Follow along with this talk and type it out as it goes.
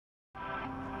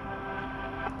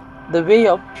The way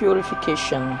of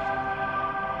purification.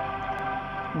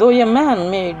 Though a man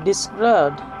may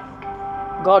disregard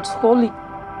God's holy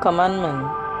commandment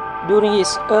during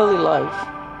his early life,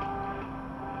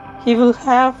 he will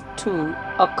have to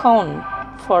account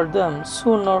for them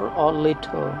sooner or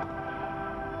later.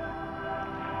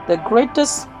 The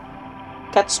greatest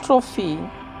catastrophe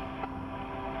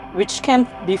which can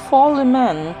befall a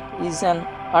man is an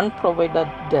unprovided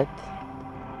death.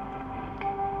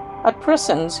 At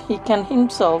present, he can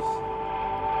help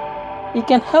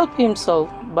himself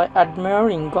by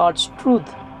admiring God's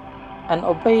truth and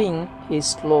obeying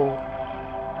His law.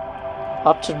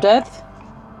 After death,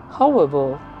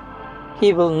 however,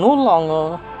 he will no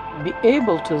longer be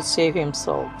able to save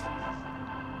himself.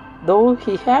 Though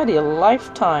he had a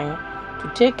lifetime to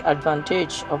take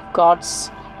advantage of God's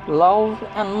love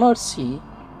and mercy,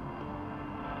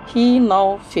 he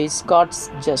now faces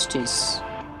God's justice.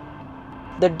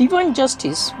 The divine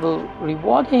justice will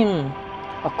reward him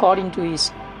according to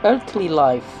his earthly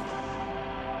life,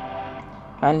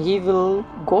 and he will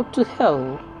go to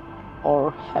hell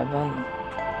or heaven.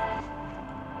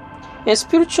 A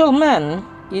spiritual man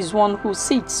is one who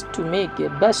seeks to make the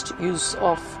best use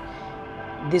of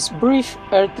this brief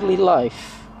earthly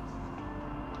life.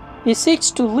 He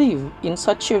seeks to live in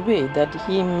such a way that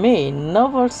he may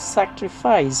never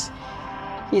sacrifice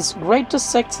his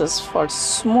greatest success for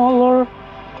smaller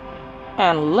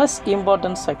and less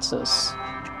important success.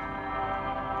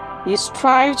 He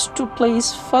strives to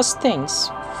place first things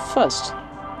first.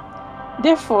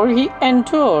 Therefore, he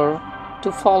endures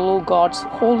to follow God's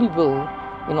holy will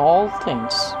in all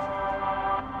things.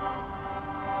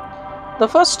 The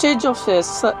first stage of a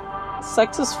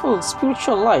successful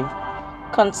spiritual life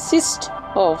consists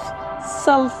of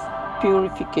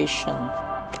self-purification.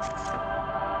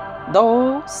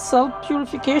 Though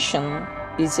self-purification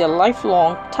is a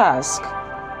lifelong task,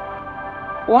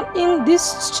 one in this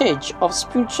stage of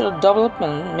spiritual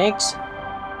development makes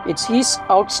it his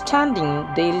outstanding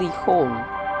daily goal.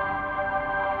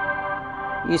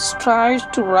 He strives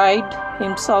to rid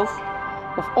himself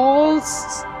of all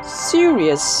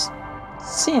serious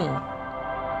sin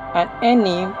and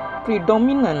any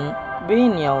predominant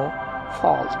venial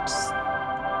faults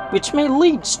which may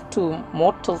lead to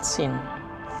mortal sin.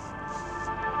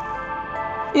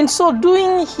 In so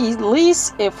doing, he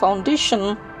lays a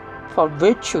foundation for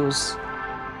virtues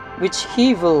which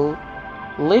he will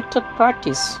later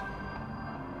practice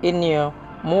in a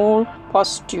more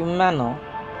positive manner,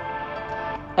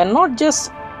 and not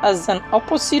just as an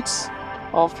opposite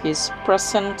of his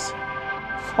present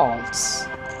faults.